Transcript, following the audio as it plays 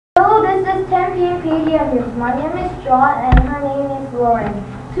Paedea News. My name is John and her name is Lauren.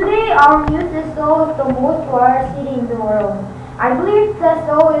 Today our news is Seoul is the most wild city in the world. I believe that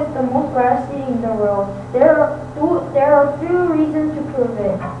Seoul is the most wild city in the world. There are few reasons to prove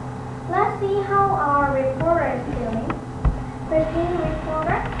it. Let's see how our reporter is doing. Christine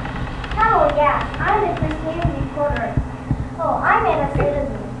reporter? Hello, yes, I'm the Christine reporter. Oh, I'm a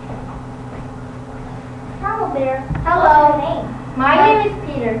citizen. Hello there. Hello. What's your name? My name is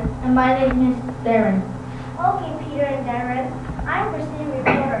Peter and my name is Darren. Okay, Peter and Darren. I'm Christine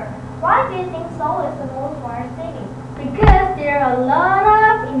reporter. Why do you think Seoul is the most wild city? Because there are a lot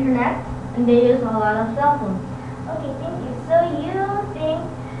of internet and they use a lot of cell phones. Okay, thank you. So you think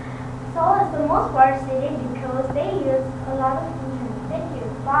Seoul is the most wild city because they use a lot of internet. Thank you.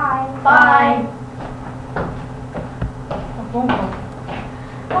 Bye. Bye. A phone call.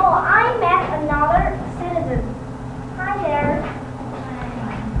 Oh, I met another citizen. Hi there.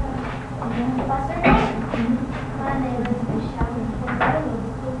 What's your name? My name is Michelle.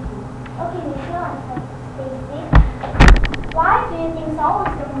 Okay, Michelle and Stacy. Why do you think Seoul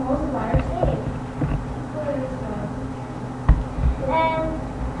is the most wild city? And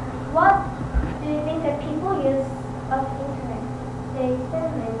what do you think that people use of internet? They spend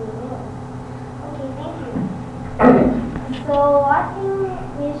many minutes. Okay, thank you. So I think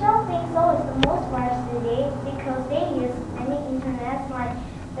Michelle thinks Seoul is the most wild city because they use many internets like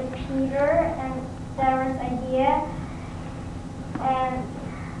the Peter and Sarah's idea. And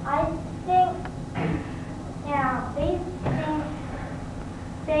I think, yeah, they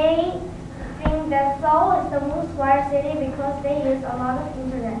think that Seoul is the most wild city because they use a lot of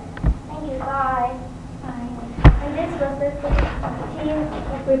internet. Thank you. Bye. Bye. And this was the team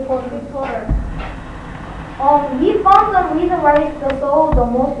reporter. We found some reason why Seoul is the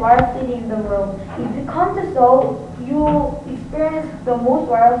most wild city in the world. If you come to Seoul, you experience the most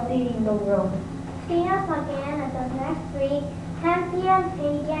wild city in the world. See us again at the next week, 10 p.m.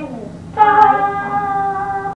 Paedea News.